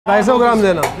250 ग्राम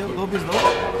देना। 2 पीस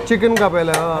दो चिकन का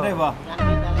पहले। हाँ अरे वाह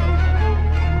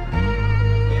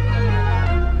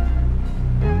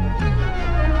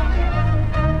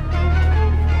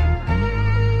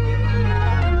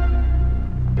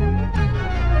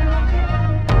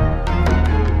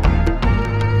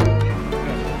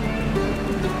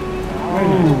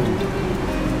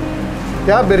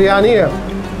क्या बिरयानी है,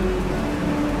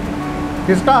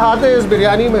 किसका हाथ है इस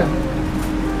बिरयानी में,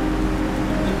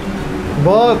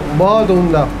 बहुत बहुत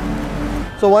उम्दा।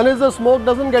 So one is the smoke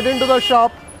doesn't get into the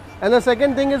shop, and the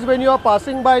second thing is when you are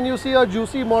passing by and you see a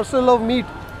juicy morsel of meat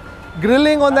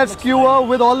grilling on that skewer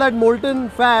with all that molten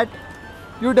fat,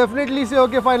 you definitely say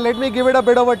okay fine, let me give it a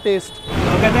bit of a taste.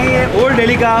 तो कहते हैं ये old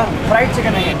Delhi का fried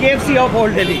chicken है, KFC of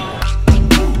old Delhi.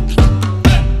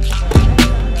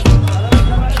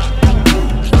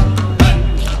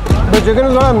 The chicken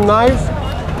is got a nice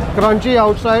crunchy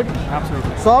outside,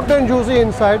 Absolutely. soft and juicy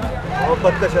inside.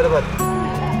 मोहब्बत का शरबत।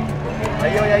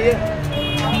 आइए आइए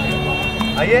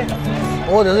आइए।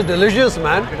 Oh, this is delicious,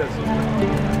 man.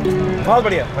 बहुत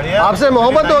बढ़िया बढ़िया। आपसे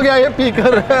मोहब्बत हो गया ये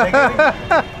पीकर।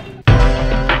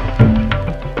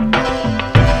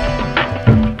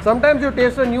 Sometimes you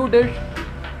taste a new dish,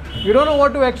 you don't know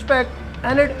what to expect,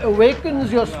 and it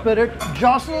awakens your spirit,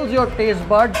 jostles your taste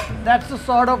buds. That's the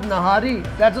sort of nahari,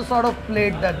 that's the sort of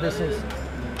plate that this is.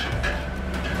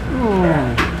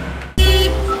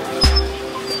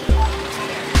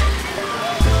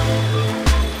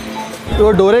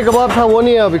 तो डोरे कबाब था वो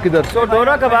नहीं है अभी किधर? So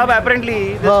Dora kebab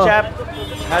apparently this chap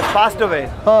has passed away.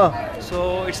 हाँ.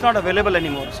 So it's not available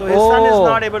anymore. So his son is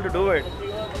not able to do it.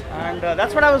 And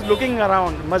that's what I was looking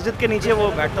around. मस्जिद के नीचे वो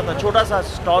बैठता था, छोटा सा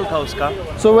स्टॉल था उसका.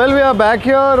 So well, we are back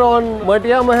here on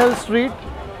Matia Mahal Street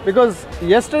because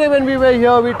yesterday when we were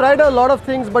here, we tried a lot of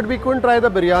things, but we couldn't try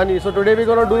the biryani. So today we're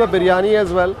gonna do the biryani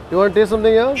as well. You want to taste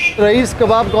something here? Raees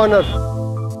Kebab Corner.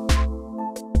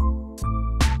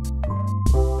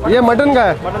 ये mutton का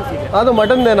है? Mutton सीख है। हाँ तो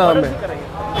mutton देना हमें।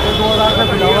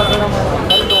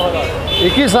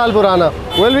 21 साल पुराना.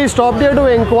 Well, we stopped here to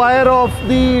inquire of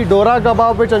the Dora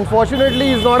kebab, which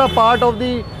unfortunately is not a part of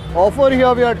the offer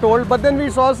here, we are told. But then we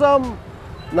saw some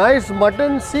nice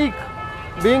mutton seek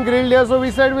being grilled here, so we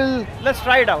said Let's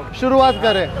try it out. शुरुआत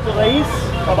करें. So Raees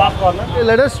kebab corner.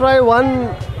 Let us try one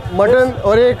mutton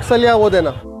और एक सलिया वो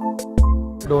देना.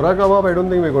 Dora kebab, I don't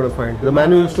think we're going to find. The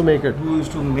man who used to make it. Who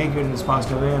used to make it is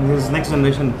passed away, and his next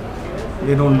generation,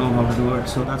 they don't know how to do it.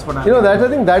 So that's what I. You know, I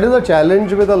think that is a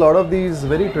challenge with a lot of these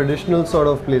very traditional sort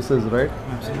of places, right?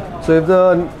 Absolutely. So if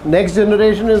the next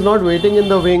generation is not waiting in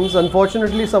the wings,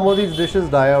 unfortunately some of these dishes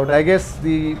die out. I guess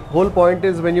the whole point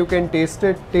is when you can taste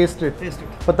it, taste it. Taste it.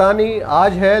 पता नहीं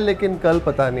आज है लेकिन कल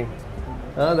पता नहीं.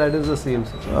 That is the scene.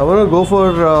 I want to go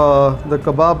for the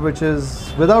kebab, which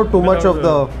is without too much of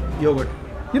the yogurt.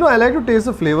 You know, I like to taste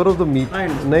the flavor of the meat. I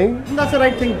understand. Nahin? That's the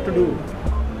right thing to do.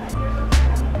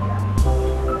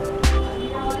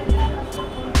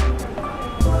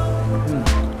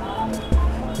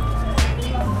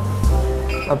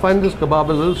 I find this kebab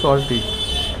a little salty.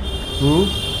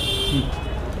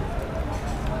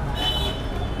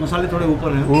 मसाले थोड़े ऊपर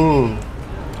हैं.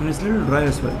 And it's a little dry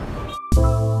as well.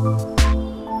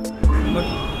 But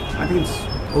I think it's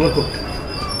overcooked.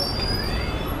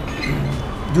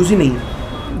 Juicy नहीं है.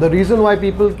 The reason why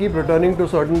people keep returning to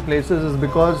certain places is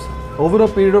because over a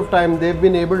period of time they've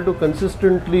been able to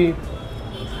consistently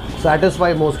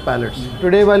satisfy most palates.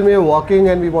 Today while we were walking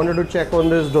and we wanted to check on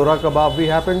this Dora kebab, we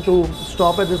happened to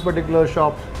stop at this particular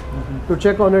shop to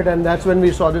check on it, and that's when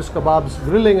we saw this kebabs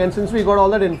grilling, and since we got all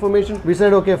that information, we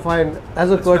said okay fine,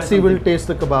 as a courtesy we'll taste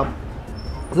the kebab.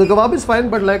 So the kebab is fine,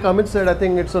 but like Amit said, I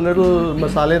think it's a little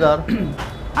masaledar.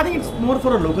 I think it's more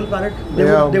for a local palate.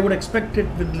 They would expect it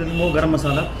with a little more garam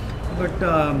masala, but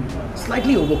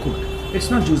slightly overcooked. It's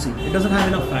not juicy. It doesn't have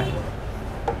enough fat.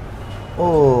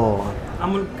 Oh,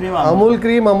 Amul cream. Amul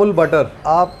cream, Amul butter.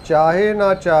 आप चाहे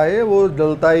ना चाहे वो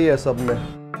डलता ही है सब में.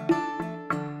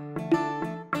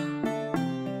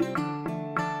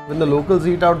 When the locals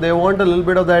eat out, they want a little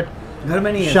bit of that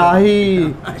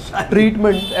Shahi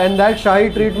treatment, and that Shahi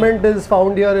treatment is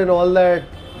found here in all that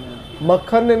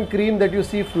makhan and cream that you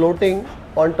see floating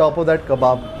on top of that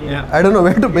kebab. Yeah. I don't know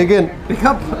where to begin. Pick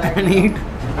up and eat.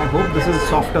 I hope this is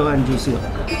softer and juicier.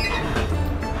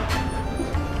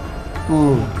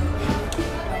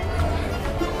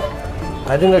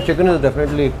 I think the chicken is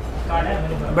definitely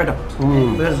Better.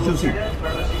 Because it's juicy.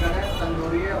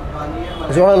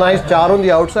 It's got a nice char on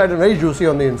the outside and very juicy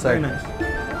on the inside. Very nice.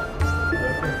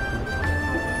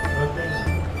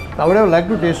 I would have liked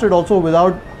to taste it also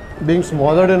without being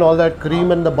smothered in all that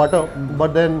cream and the butter,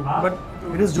 but then... But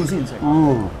it is juicy inside.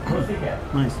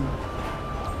 Nice.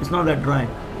 It's not that dry.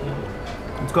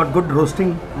 It's got good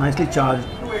roasting, nicely charged.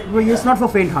 But it's not for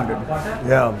faint-hearted.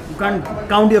 Yeah. You can't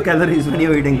count your calories when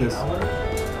you're eating this.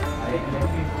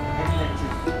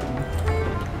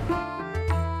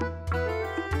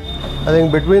 I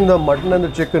think between the mutton and the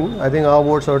chicken, I think our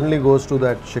vote certainly goes to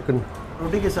that chicken.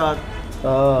 Roti ke saath,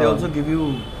 they also give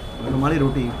you Rumali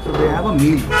roti. So they have a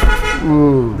meal.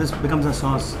 This becomes a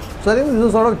sauce. So I think this is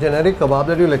a sort of generic kebab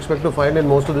that you'll expect to find in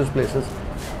most of these places.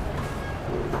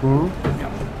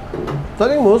 So I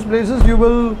think most places you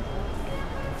will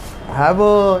have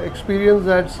a experience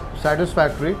that's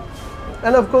satisfactory,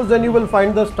 and of course then you will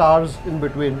find the stars in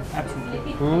between.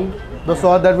 Absolutely. The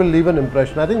sort that will leave an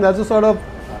impression. I think that's the sort of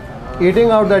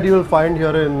eating out that you will find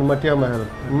here in Matia Mahal.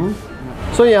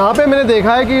 So यहाँ पे मैंने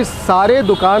देखा है कि सारे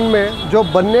दुकान में जो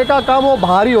बनने का काम वो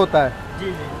बाहर ही होता है,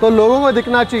 तो लोगों को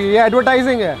दिखना चाहिए. ये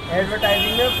एडवर्टाइजिंग है.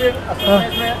 एडवर्टाइजिंग में फिर असल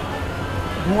में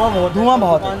धुआं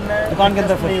बहुत है दुकान के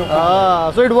अंदर फ्री होता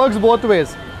है. So it works both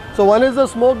ways. So one is the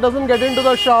smoke doesn't get into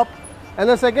the shop, and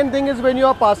the second thing is when you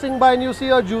are passing by and you see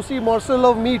a juicy morsel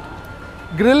of meat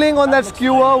grilling on that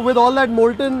skewer with all that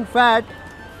molten fat,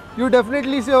 you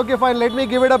definitely say, okay fine, let me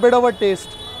give it a bit of a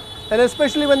taste. And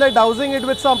especially when they're dousing it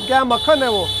with some, क्या मक्खन है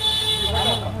वो?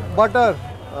 Butter.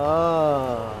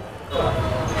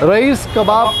 Raees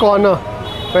kebab corner.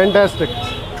 Fantastic.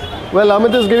 Well,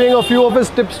 Amit is giving a few of his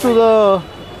tips to the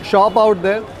shop out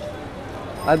there.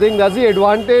 I think that's the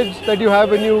advantage that you have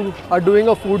when you are doing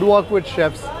a food walk with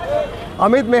chefs.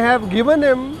 Amit may have given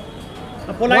him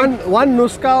one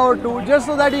nuska or two just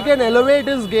so that he can elevate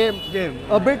his game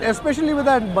a bit, especially with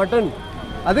that mutton.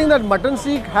 I think that mutton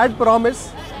seek had promise,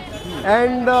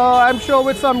 and I'm sure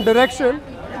with some direction.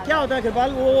 क्या होता है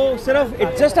कृपाल, वो सिर्फ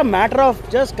it's just a matter of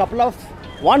just couple of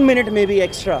 1 minute maybe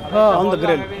extra on the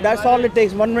grill. That's all it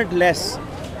takes, 1 minute less.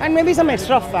 And maybe some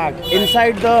extra fat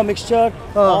inside the mixture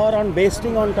or on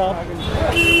basting on top.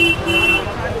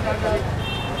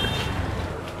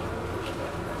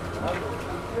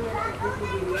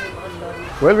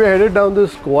 Well, we headed down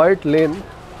this quiet lane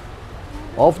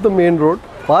off the main road,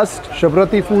 past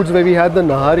Shabrati Foods where we had the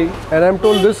Nahari, and I'm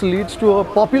told this leads to a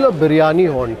popular biryani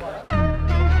haunt.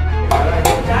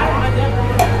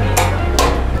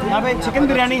 यहाँ पे chicken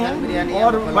biryani है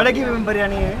और बड़े की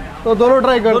बिरयानी है, तो दोनों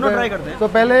try करते हैं. तो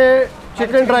पहले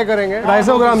चिकन ट्राई करेंगे.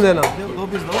 250 ग्राम देना. 2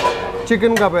 पीस दो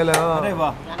चिकन का पहले. हाँ. अरे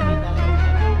वाह.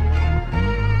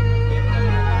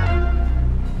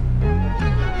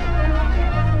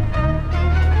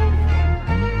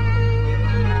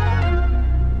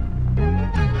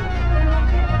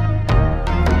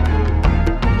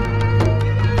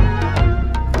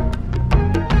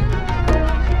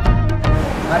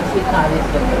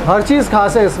 हर चीज़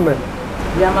खास है इसमें.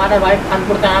 ये हमारे भाई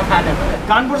कानपुर से यहाँ खाने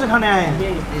कानपुर से खाने आए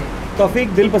हैं.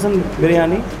 तौफीक दिलपसंद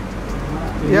बिरयानी.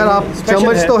 यार आप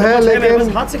चम्मच तो है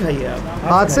लेकिन हाथ से खाइए आप.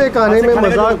 हाथ से खाने में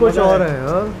मज़ा कुछ और है.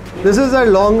 This is a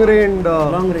long range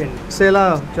सेला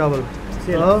चावल.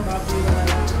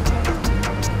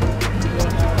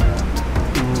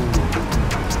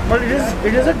 But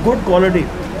it is a good quality,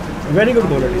 very good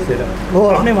quality सेला.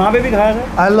 आपने वहाँ पे भी खाया था.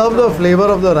 I love the flavor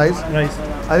of the rice.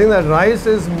 I think that rice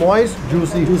is moist,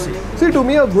 juicy. See, to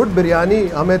me a good biryani,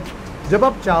 Amit, जब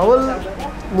आप चावल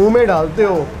मुंह में डालते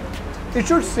हो, it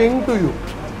should sing to you.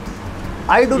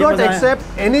 I do not accept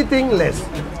anything less.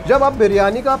 जब आप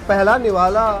बिरयानी का पहला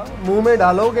निवाला मुंह में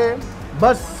डालोगे,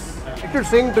 बस it should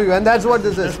sing to you, and that's what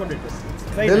this is.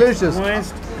 Delicious.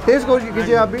 Taste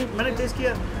कीजिए आप भी. मैंने टेस्ट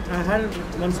किया. I had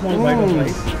one small bite of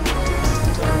rice.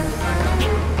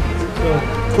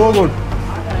 So good.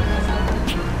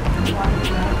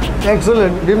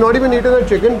 Excellent. We've not even eaten a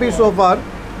chicken piece so far,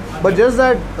 but just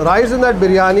that rice in that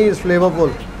biryani is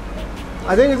flavorful.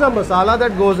 I think it's a masala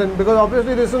that goes in, because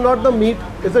obviously this is not the meat,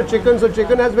 it's a chicken, so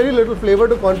chicken has very little flavor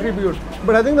to contribute.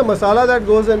 But I think the masala that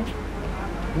goes in,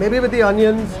 maybe with the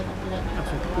onions,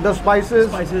 the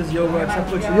spices,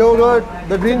 yogurt,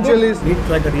 the green chilies. Meat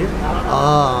try करिए.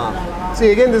 See,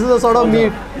 again, this is a sort of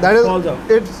meat that is,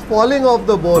 it's falling off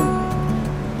the bone.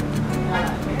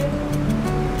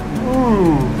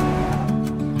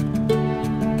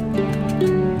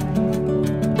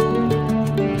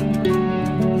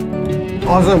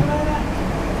 Awesome.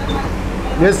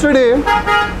 Yesterday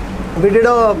we did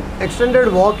a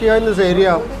extended walk here in this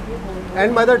area,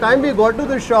 and by the time we got to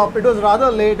the shop it was rather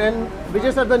late, and we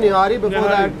just had the nihari before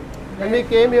that, and we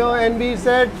came here and we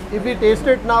said if we taste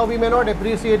it now we may not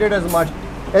appreciate it as much,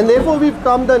 and therefore we've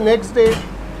come the next day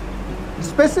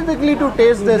specifically to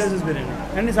taste this,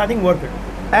 and it's I think worth it.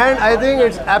 And I think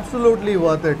it's absolutely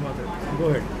worth it. Go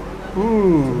ahead.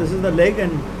 So this is the leg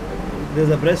and there's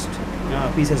a breast.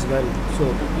 piece as well. So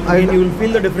again, you will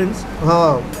feel the difference.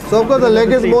 So of course the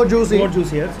leg is more juicy. More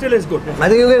juicier. Still is good. I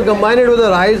think you can combine it with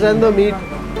the rice and the meat.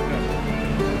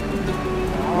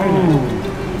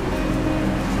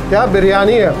 क्या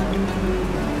बिरयानी है?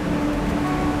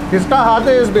 किसका हाथ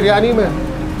है इस बिरयानी में?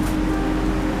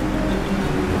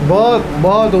 बहुत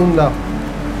बहुत उम्दा.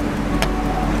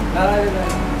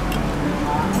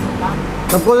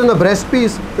 Of course, in the breast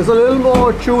piece, it's a little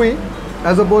more chewy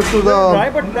as opposed to the. Dry,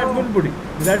 but that would be.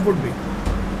 That would be.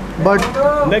 But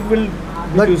leg will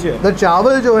be juicier. The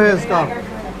chawal जो है इसका,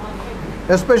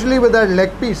 especially with that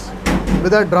leg piece,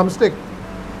 with that drumstick,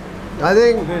 I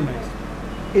think Very nice.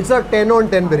 it's a 10 on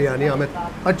 10 biryani, Amit.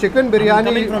 A chicken biryani.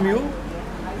 Coming from you,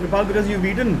 Kripal, because you've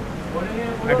eaten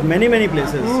at many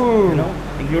places, you know,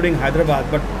 including Hyderabad.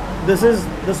 But this is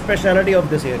the speciality of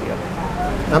this area.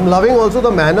 I'm loving also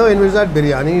the manner in which that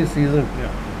biryani is seasoned.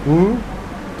 Yeah.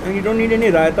 And you don't need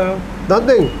any raita.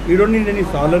 Nothing. You don't need any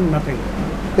salan. Nothing.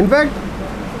 In fact,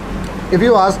 if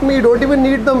you ask me, you don't even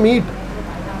need the meat.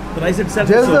 The rice itself.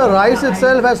 Just is the rice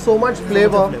itself has so much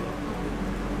flavor. flavor.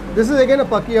 This is again a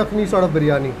paki akhni sort of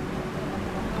biryani.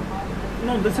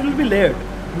 No, this will be layered.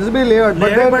 This will be layered,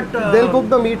 but Layered, then but, they'll cook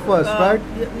the meat first, right?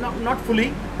 Yeah, not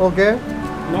fully. Okay.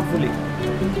 Not fully.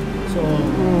 So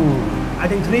I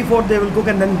think 3/4 they will cook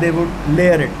and then they would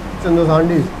layer it. It's in those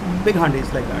handis. Big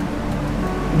handis like that.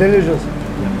 Delicious.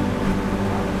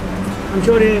 I'm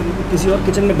sure ये किसी और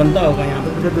kitchen में बनता होगा यहाँ पे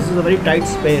because this is a very tight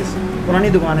space. पुरानी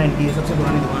दुकान है इनकी, सबसे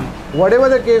पुरानी दुकान. Whatever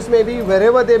the case may be,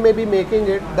 wherever they may be making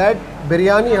it, that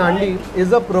biryani handi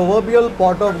is a proverbial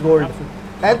pot of gold.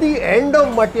 At the end of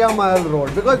Matia Mahal Road,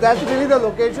 because that's really the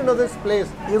location of this place.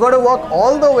 You got to walk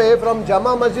all the way from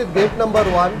Jama Masjid gate number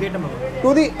 1 Gate number 1.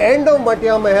 to the end of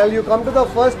Matia Mahal. You come to the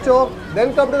first chowk,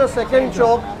 then come to the second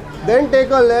chowk, then take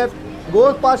a left,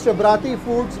 go past Shabrati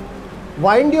Foods,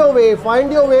 find your way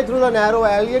through the narrow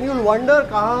alley, and you'll wonder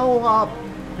kahan ho aap.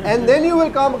 And then you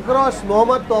will come across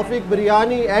Mohammad Taufiq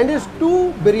Biryani and his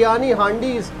 2 biryani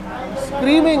handis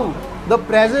screaming the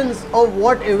presence of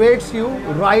what awaits you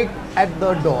right at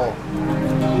the door.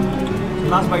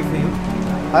 Last bite for you.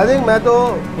 I think मैं तो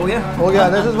हो गया? हो गया.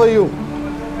 This is for you.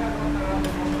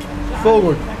 So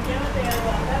good.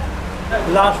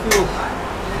 Last few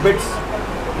bits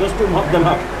just to mop them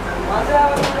up.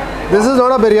 This is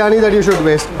not a biryani that you should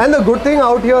waste. And the good thing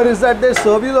out here is that they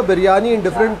serve you the biryani in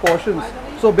different portions.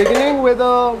 So beginning with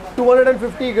a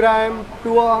 250 gram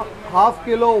to a half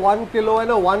kilo, 1 kilo and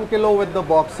a 1 kilo with the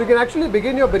box. So you can actually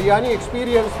begin your biryani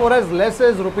experience for as less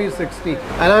as rupees 60.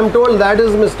 And I'm told that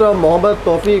is Mr. Mohammad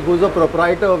Taufiq, who is the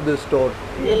proprietor of this store.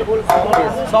 बिल्कुल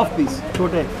Soft piece.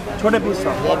 छोटे piece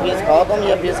soft. ये piece खाओ तुम,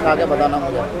 ये piece खा के बताना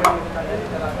मुझे.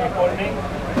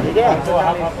 ठीक है?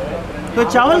 तो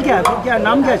चावल क्या है? क्या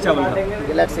नाम क्या है चावल का?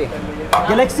 गैलेक्सी.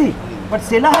 गैलेक्सी. बट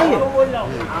सेला है ये,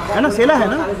 है ना? सेला है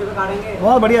ना?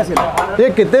 बहुत बढ़िया सेला. ये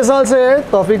कितने साल से है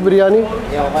तौफीक बिरयानी?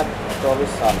 ये होगा 24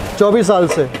 साल. 24 साल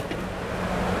से.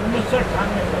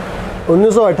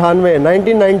 1998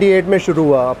 1998 में शुरू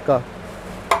हुआ आपका.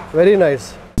 Very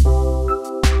nice.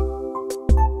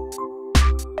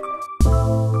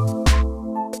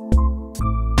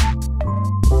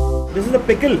 This is the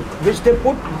pickle which they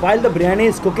put while the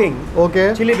biryani is cooking. Okay.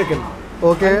 Chili pickle.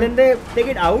 Okay. And then they take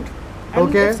it out. And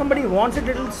Okay. if somebody wants it a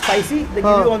little spicy, they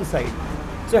give you on side.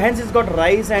 So hence it's got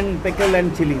rice and pickle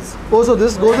and chilies. Oh, so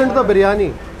this goes into the biryani.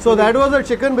 So that was a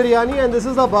chicken biryani and this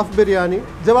is the buff biryani.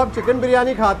 जब आप chicken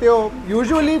biryani खाते हो,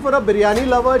 usually for a biryani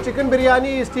lover, chicken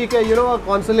biryani is ठीक है, you know, a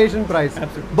consolation prize.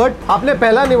 Absolutely. But आपने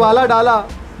पहला निवाला डाला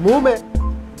मुंह में,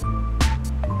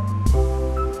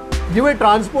 you were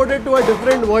transported to a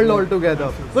different world altogether.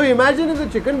 So imagine if the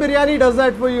chicken biryani does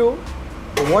that for you,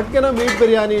 what can a meat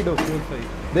biryani do?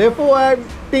 Therefore, I am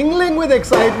tingling with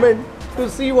excitement to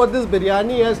see what this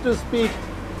biryani has to speak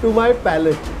to my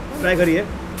palate. Try करिए.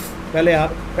 पहले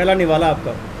आप पहला निवाला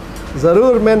आपका.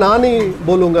 ज़रूर, मैं ना नहीं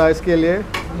बोलूँगा इसके लिए.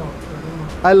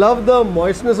 I love the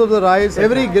moistness of the rice.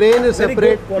 Every grain is Very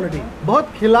separate. good quality. बहुत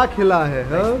खिला खिला है.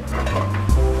 हाँ?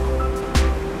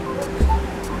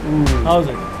 How's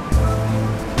it?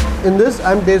 In this,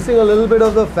 I'm tasting a little bit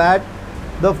of the fat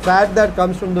that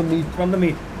comes from the meat. From the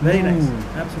meat. Very nice.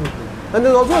 Absolutely. And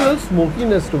there's also a little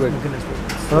smokiness to it.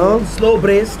 हाँ? Slow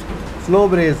braised. Slow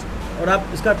braised. और आप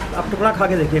इसका आप टुकड़ा खा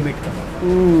के देखिए meet का.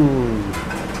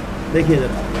 देखिए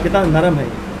जरा कितना नरम है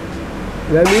ये.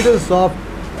 The meat is soft.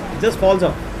 Just falls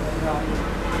off.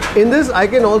 In this, I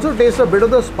can also taste a bit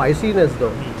of the spiciness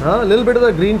though. A little bit of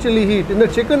the green chili heat. In the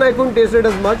chicken, I couldn't taste it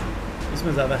as much.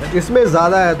 इसमें ज़्यादा है. इसमें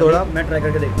ज़्यादा है थोड़ा. मैं try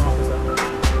करके देखता हूँ आपके साथ.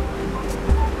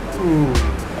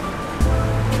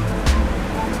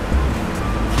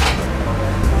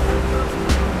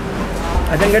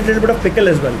 I can get a little bit of pickle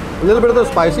as well. A little bit of the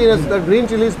spiciness, the green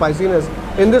chili spiciness.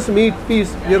 In this meat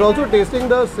piece, you're also tasting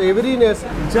the savouriness.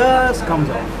 Just comes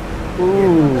out.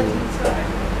 Ooh.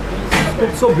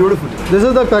 It's so beautiful. This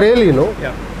is the Kareli, no?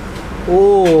 Yeah.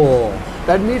 Oh,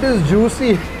 that meat is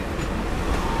juicy.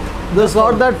 The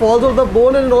sort that falls off the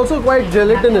bone and also quite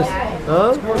gelatinous.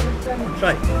 Huh?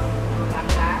 Try.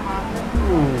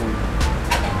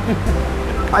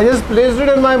 I just placed it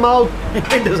in my mouth.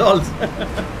 It dissolves.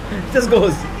 It just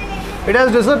goes. It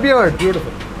has disappeared.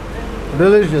 Beautiful.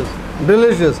 Delicious.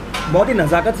 Delicious. बहुत ही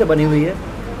नज़ाकत से बनी हुई है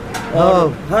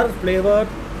और हर flavour,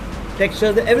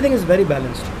 texture, everything is very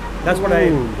balanced. That's what I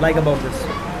like about this.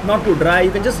 Not too dry.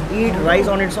 You can just eat rice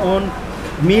on its own,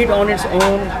 meat on its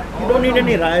own. You don't need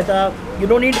any raita. You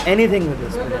don't need anything with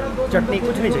this. Chutney,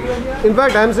 कुछ नहीं चाहिए. In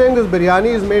fact, I'm saying this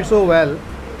biryani is made so well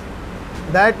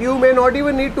that you may not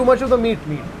even need too much of the meat.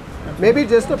 Maybe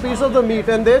just a piece of the meat,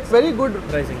 and there's very good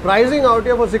pricing out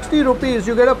here. For 60 rupees,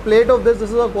 you get a plate of this.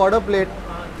 This is a quarter plate.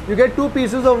 You get 2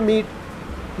 pieces of meat.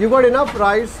 You got enough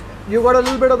rice. You got a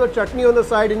little bit of the chutney on the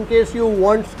side in case you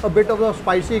want a bit of the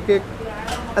spicy kick.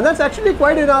 And that's actually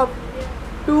quite enough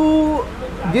to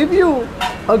give you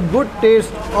a good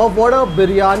taste of what a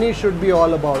biryani should be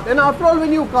all about. And after all,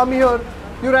 when you come here,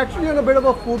 you're actually on a bit of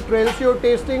a food trail. So you're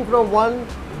tasting from one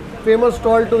famous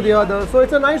stall to the other. So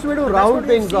it's a nice way to round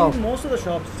things off. Most of the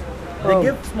shops, they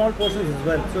give small portions as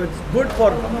well. So it's good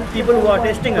for people who are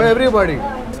tasting. For everybody.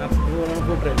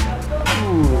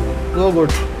 So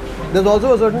good. There's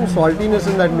also a certain saltiness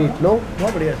in that meat, no?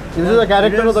 This is the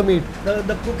character of the meat.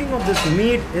 The cooking of this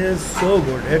meat is so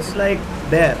good. It's like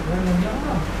there.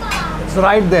 It's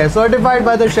right there. Certified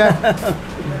by the chef.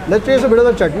 Let's taste a bit of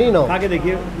the chutney now. खा के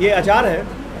देखिए, ये अचार है.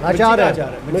 अचार है.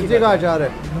 मिर्ची का अचार है.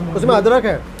 उसमें अदरक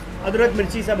है. अदरक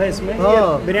मिर्ची सब है इसमें.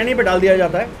 ये बिरयानी पे डाल दिया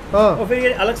जाता है. और फिर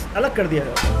ये अलग कर दिया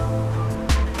जाता है.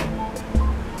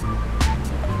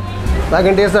 I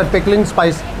can taste that pickling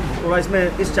spice. थोड़ा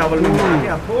इसमें इस चावल में मिला के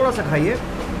आप थोड़ा सा खाइए.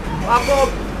 आपको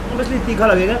obviously तीखा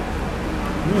लगेगा.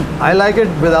 I like it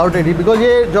without it because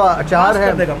ये जो अचार है,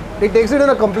 it takes it in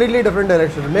a completely different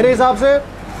direction. मेरे हिसाब से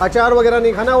अचार वगैरह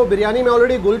नहीं खाना, वो बिरयानी में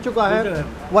already घुल चुका है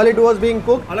while it was being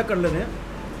cooked. अलग कर लेते हैं.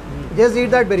 Just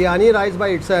eat that biryani rice by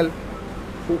itself,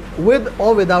 with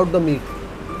or without the meat.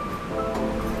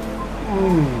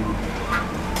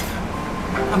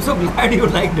 I'm so glad you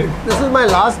liked it. This is my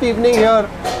last evening here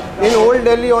in Old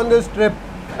Delhi on this trip,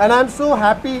 and I'm so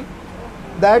happy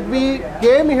that we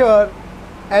came here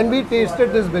and we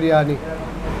tasted this biryani.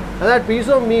 And that piece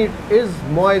of meat is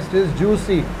moist, is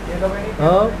juicy.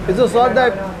 It's a sort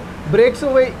that breaks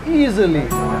away easily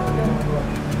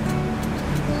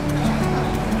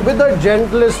with the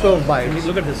gentlest of bites.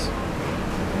 Look at this.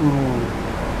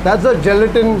 That's a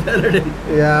gelatin.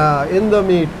 Yeah, in the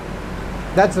meat.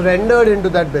 That's rendered into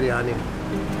that biryani.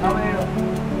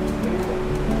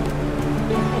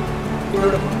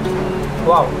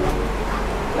 Wow.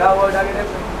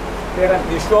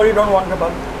 You sure you don't want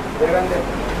kebab?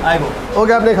 I go.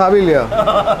 Okay, आपने खा भी लिया.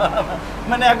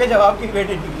 मैंने आपके जवाब की wait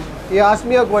की. He asked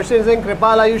me a question saying,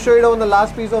 Kripal, are you sure you don't want the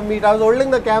last piece of meat? I was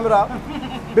holding the camera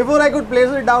before I could place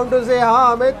it down to say,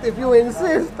 हाँ Amit, if you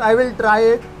insist, I will try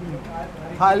it.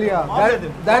 खा लिया.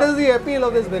 That is the appeal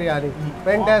of this biryani.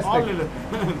 Fantastic.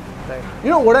 You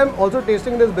know what I'm also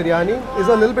tasting in this biryani is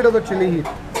a little bit of the chili heat.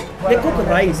 They cook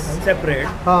rice separate.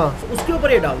 हाँ. So उसके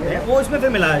ऊपर ये डालते हैं. वो इसमें फिर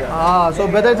मिलाया जाता है. So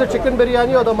whether it's a chicken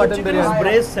biryani or the mutton biryani. Chicken is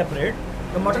braised separate.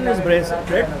 The mutton is braised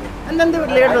separate. And then they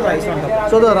would layer the rice on top.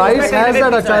 So the rice has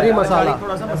that achari masala.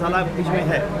 थोड़ा सा मसाला बीच में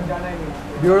है.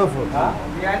 Beautiful.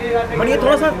 But ये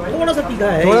थोड़ा सा तीखा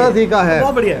है. थोड़ा सा तीखा है.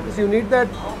 बहुत बढ़िया है. So you need that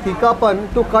tikkapan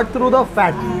to cut through the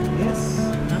fat. Yes.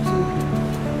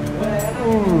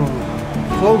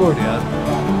 So good यार.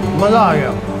 मजा आ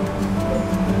गया.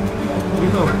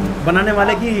 बनाने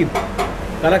वाले की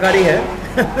कलाकारी है.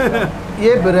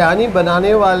 ये बिरयानी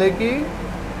बनाने वाले की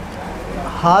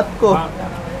हाथ को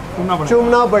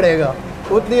चूमना पड़ेगा.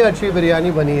 उतनी अच्छी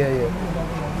बिरयानी बनी है ये.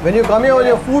 When you come here on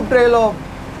your food trail of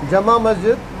Jama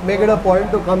Masjid, make it a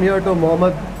point to come here to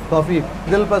Mohammed Taufiq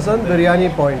Dilpasand Biryani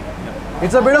Point.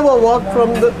 It's a bit of a walk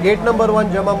from the gate number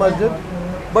 1 Jama Masjid,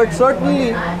 but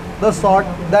certainly the sort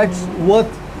that's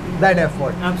worth that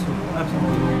effort. Absolutely,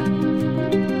 absolutely.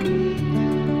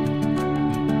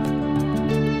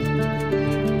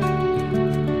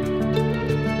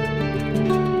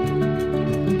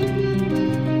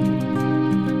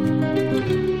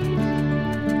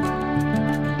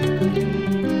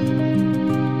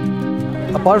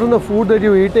 Apart from the food that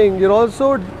you're eating, you're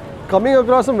also coming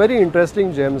across some very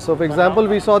interesting gems. So for example,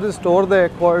 we saw this store there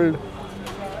called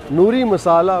Noori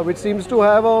masala, which seems to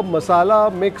have a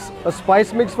masala mix, a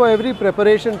spice mix for every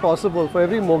preparation possible, for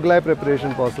every Mughlai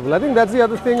preparation possible. I think that's the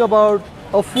other thing about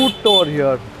a food tour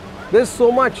here. There's so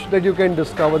much that you can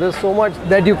discover, there's so much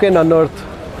that you can unearth.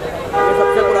 ये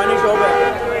सबसे पुरानी shop है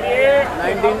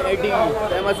 1980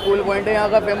 famous cool point है यहाँ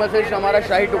का famous है हमारा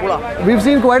शाही टुकड़ा We've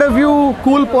seen quite a few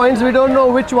cool points, we don't know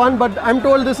which one, but I'm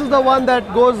told this is the one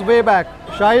that goes way back.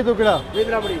 Shahi Tukda. ये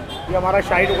हमारा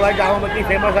शाही टुकड़ा है जहाँ मतलब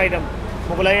फेमस आइटम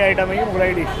मुगलाई आइटम है, ये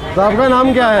मुगलाई डिश। तो आपका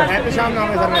नाम क्या है? एहतशाम नाम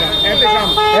है सर मेरा।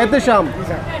 एहतशाम।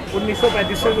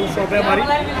 1935 से शॉप है हमारी,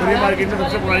 पूरी मार्केट में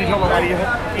सबसे पुरानी शॉप हमारी है।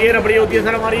 ये रबड़ी होती है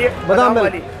सर हमारी, ये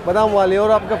बादाम वाली।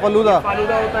 और आपका फालूदा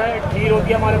होता है, खीर होती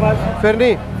है हमारे पास,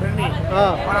 फिरनी।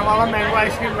 हाँ, और हमारा मैंगो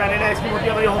आइसक्रीम, वैनिला आइसक्रीम होती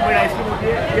है हमारी, होममेड आइसक्रीम होती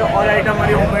है। ये और आइटम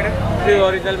हमारी होममेड है,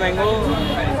 original mango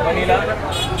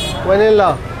vanilla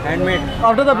handmade.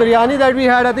 After the biryani that we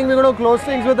had, I think we're going to close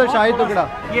things with the Shahi Tukda.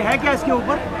 ये है क्या इसके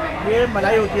ऊपर? ये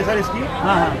मलाई होती है सर इसकी।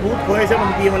 हाँ हाँ, दूध खोए से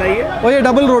बनती है मलाई ये। और ये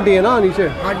डबल रोटी है ना नीचे?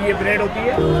 हाँ जी, ये ब्रेड होती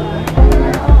है।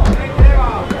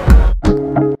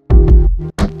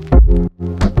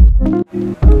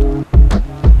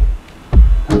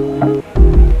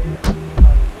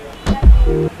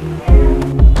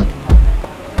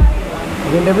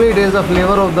 You can definitely taste the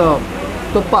flavor of the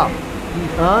tuppa,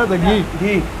 the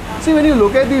ghee. See, when you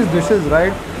look at these dishes,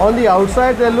 right, on the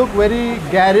outside they look very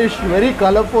garish, very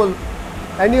colorful,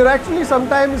 and you're actually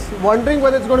sometimes wondering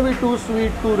whether it's going to be too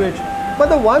sweet, too rich. But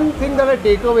the one thing that I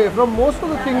take away from most of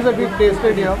the things that we've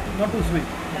tasted here, Not too sweet.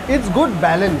 it's good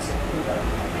balance.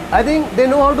 I think they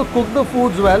know how to cook the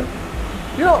foods well.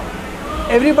 You know,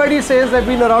 everybody says they've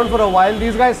been around for a while.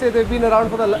 These guys say they've been around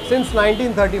since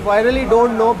 1934. I really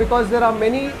don't know, because there are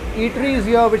many eateries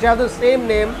here which have the same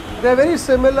name. They're very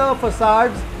similar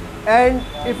facades, and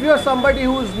if you're somebody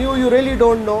who's new, you really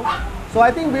don't know. So I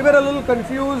think we were a little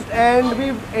confused, and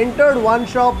we've entered one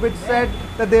shop which said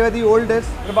that they were the oldest.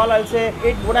 Kripal, I'll say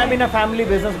it would have been a family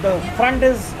business. The front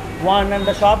is one and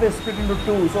the shop is split into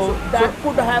two. So that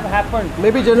could have happened.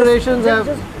 Maybe generations have...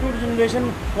 Just two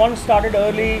generations. One started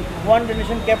early, one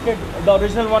generation kept it, the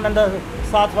original one, and the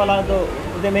Saath wala,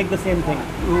 they make the same thing.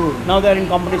 Now they're in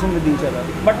competition with each other.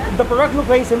 But the product looks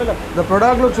very similar. The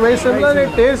product looks very similar,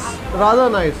 it tastes rather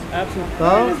nice.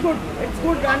 Absolutely. It's good. It's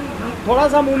good. And थोड़ा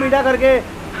सा मुंह मीठा करके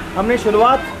हमने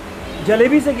शुरुआत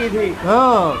जलेबी से की थी.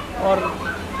 और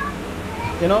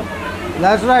you know.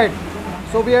 That's right.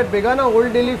 So we had begun a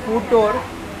Old Delhi food tour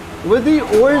with the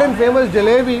old and famous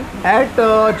jalebi at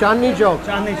Chandni Chowk.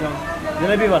 Chandni Chowk.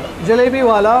 Jalebi wala. Jalebi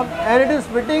wala. And it is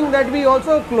fitting that we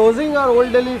also closing our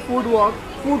Old Delhi food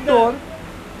tour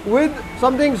with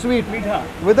something sweet. Meetha.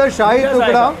 With a Shahi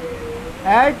Tukda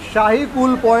at Shahi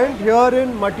Cool Point here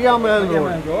in Matia Mahal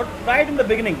Road. Right in the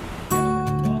beginning.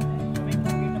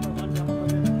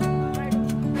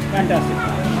 Fantastic.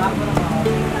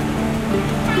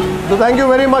 So thank you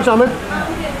very much, Amit.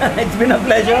 It's been a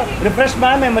pleasure. Refreshed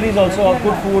my memories also of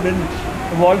good food in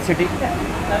the walled city.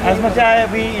 As much as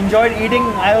we enjoyed eating,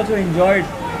 I also enjoyed,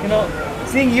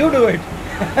 seeing you do it.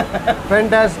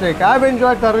 Fantastic. I've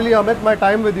enjoyed thoroughly, Amit, my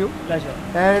time with you. Pleasure.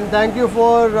 And thank you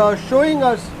for showing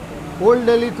us Old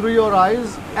Delhi through your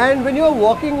eyes. And when you're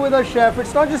walking with a chef,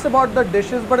 it's not just about the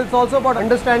dishes, but it's also about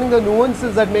understanding the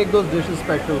nuances that make those dishes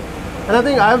special. And I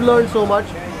think I've learned so much.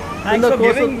 Thanks for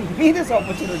giving me this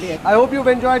opportunity. I hope you've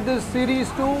enjoyed this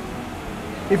series too.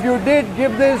 If you did,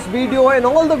 give this video and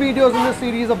all the videos in this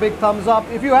series a big thumbs up.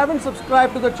 If you haven't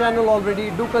subscribed to the channel already,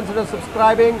 do consider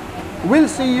subscribing. We'll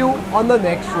see you on the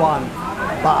next one.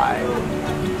 Bye.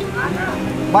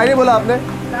 Bye nahi bola aapne?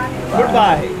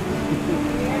 Goodbye.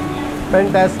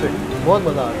 Fantastic. Bahut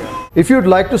maza aa gaya. If you'd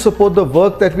like to support the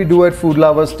work that we do at Food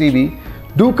Lovers TV,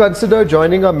 do consider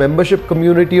joining our membership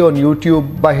community on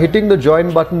YouTube by hitting the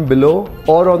join button below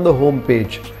or on the home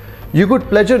page. You could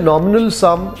pledge a nominal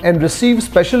sum and receive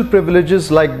special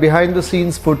privileges like behind the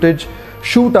scenes footage,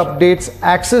 shoot updates,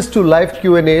 access to live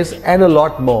Q&As and a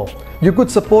lot more. You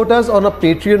could support us on our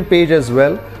Patreon page as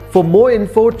well. For more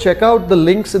info, check out the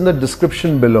links in the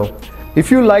description below.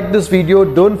 If you like this video,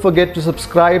 don't forget to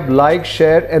subscribe, like,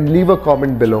 share and leave a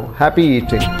comment below. Happy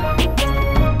eating.